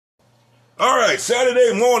All right,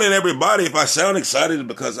 Saturday morning, everybody. If I sound excited, it's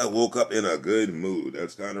because I woke up in a good mood.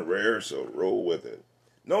 That's kind of rare, so roll with it.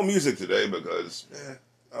 No music today because,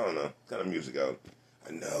 I don't know, kind of music out.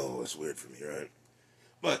 I know, it's weird for me, right?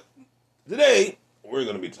 But today, we're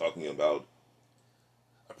going to be talking about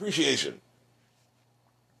appreciation.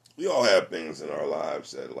 We all have things in our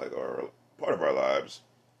lives that, like, are part of our lives,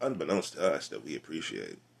 unbeknownst to us, that we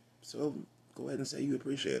appreciate. So, go ahead and say you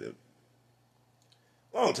appreciate it.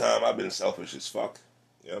 Long time, I've been selfish as fuck.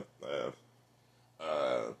 Yep, I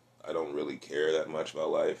have. I don't really care that much about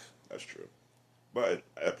life. That's true. But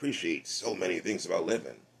I appreciate so many things about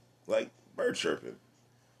living. Like bird chirping.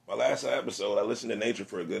 My last episode, I listened to nature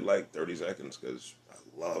for a good, 30 seconds because I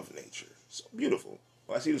love nature. So beautiful.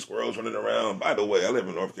 When I see the squirrels running around, by the way, I live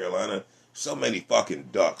in North Carolina, so many fucking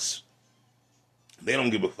ducks. They don't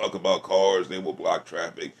give a fuck about cars. They will block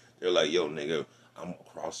traffic. They're like, yo, nigga, I'm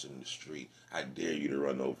crossing the street. I dare you to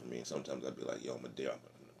run over me. And sometimes I'd be like, yo, I'm going to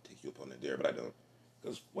take you up on the dare, but I don't.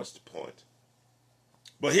 Because what's the point?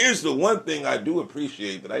 But here's the one thing I do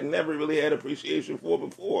appreciate that I never really had appreciation for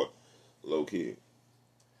before. Low key.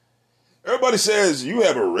 Everybody says you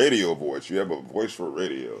have a radio voice. You have a voice for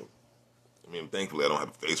radio. I mean, thankfully I don't have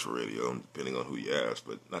a face for radio, depending on who you ask,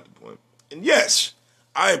 but not the point. And yes,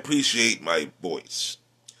 I appreciate my voice.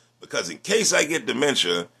 Because in case I get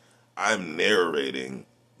dementia, I'm narrating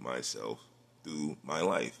myself through my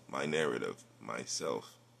life, my narrative,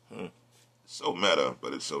 myself. So meta,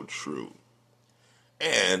 but it's so true.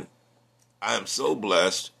 And I'm so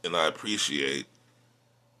blessed, and I appreciate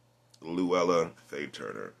Luella Faye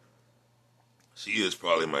Turner. She is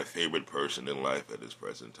probably my favorite person in life at this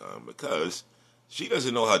present time because she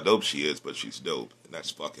doesn't know how dope she is, but she's dope, and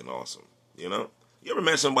that's fucking awesome. You know? You ever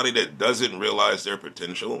met somebody that doesn't realize their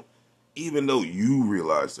potential, even though you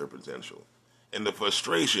realize their potential? And the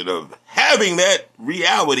frustration of having that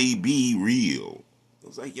reality be real. It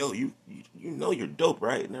was like, yo, you know you're dope,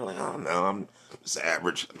 right? And they're like, oh, no, I'm just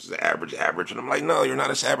average. I'm just average. And I'm like, no, you're not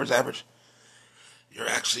as average. You're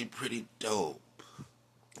actually pretty dope.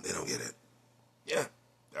 They don't get it. Yeah,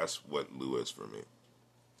 that's what Lou is for me.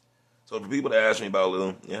 So for people that ask me about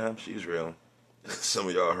Lou, yeah, she's real. Some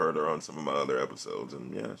of y'all heard her on some of my other episodes,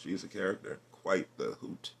 and yeah, she's a character. Quite the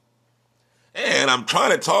hoot. And I'm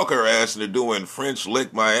trying to talk her ass into doing French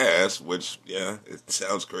lick my ass, which, yeah, it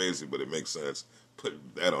sounds crazy, but it makes sense.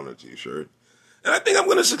 Put that on a t-shirt. And I think I'm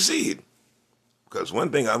going to succeed. Because one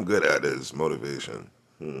thing I'm good at is motivation.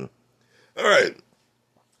 All right.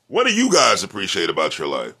 What do you guys appreciate about your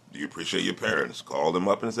life? Do you appreciate your parents? Call them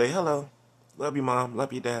up and say, hello. Love you, Mom.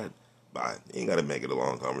 Love you, Dad. Bye. You ain't got to make it a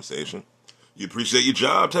long conversation. You appreciate your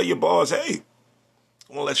job? Tell your boss, hey,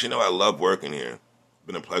 I want to let you know I love working here.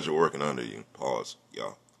 Been a pleasure working under you. Pause,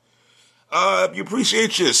 y'all. If you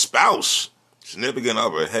appreciate your spouse, significant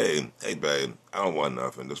other, hey, babe, I don't want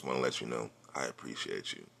nothing. Just want to let you know I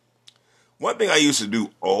appreciate you. One thing I used to do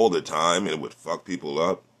all the time, and it would fuck people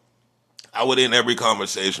up, I would end every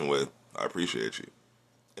conversation with, I appreciate you.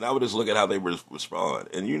 And I would just look at how they respond.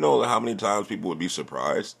 And you know how many times people would be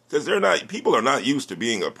surprised? Because people are not used to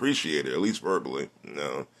being appreciated, at least verbally.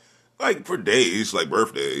 No. Like for days, like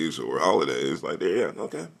birthdays or holidays, like, yeah,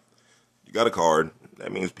 okay. You got a card.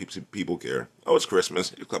 That means people care. Oh, it's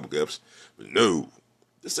Christmas. A couple gifts. But no.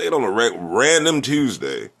 Just say it on a random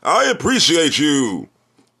Tuesday. I appreciate you.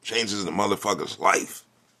 Changes the motherfucker's life.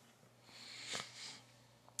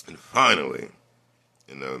 And finally,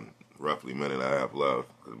 in the roughly minute I have left,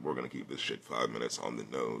 because we're going to keep this shit 5 minutes on the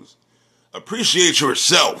nose, appreciate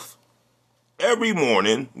yourself. Every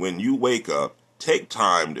morning when you wake up, take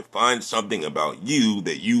time to find something about you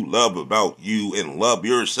that you love about you and love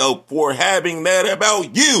yourself for having that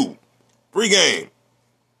about you. Free game.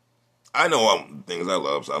 I know things I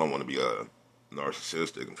love, so I don't want to be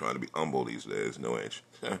narcissistic. I'm trying to be humble these days. No age.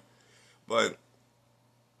 But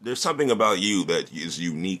there's something about you that is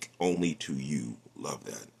unique only to you. Love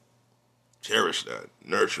that. Cherish that.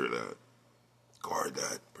 Nurture that. Guard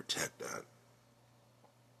that. Protect that.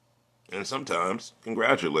 And sometimes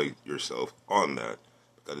congratulate yourself on that,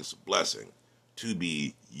 because it's a blessing to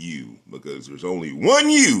be you, because there's only one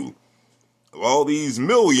you of all these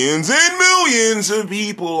millions and millions of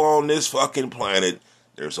people on this fucking planet.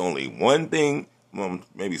 There's only one thing, well,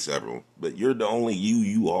 maybe several, but you're the only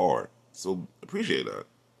you are. So appreciate that.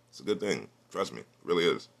 It's a good thing. Trust me. It really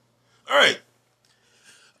is. All right.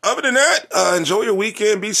 Other than that, enjoy your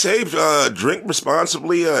weekend. Be safe. Drink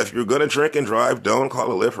responsibly. If you're going to drink and drive, don't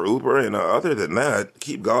call a Lyft or Uber. And other than that,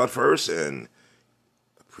 keep God first and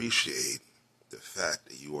appreciate the fact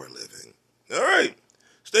that you are living. All right.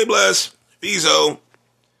 Stay blessed. Fizo.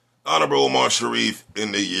 Honorable Omar Sharif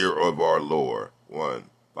in the year of our Lord.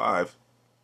 1-5.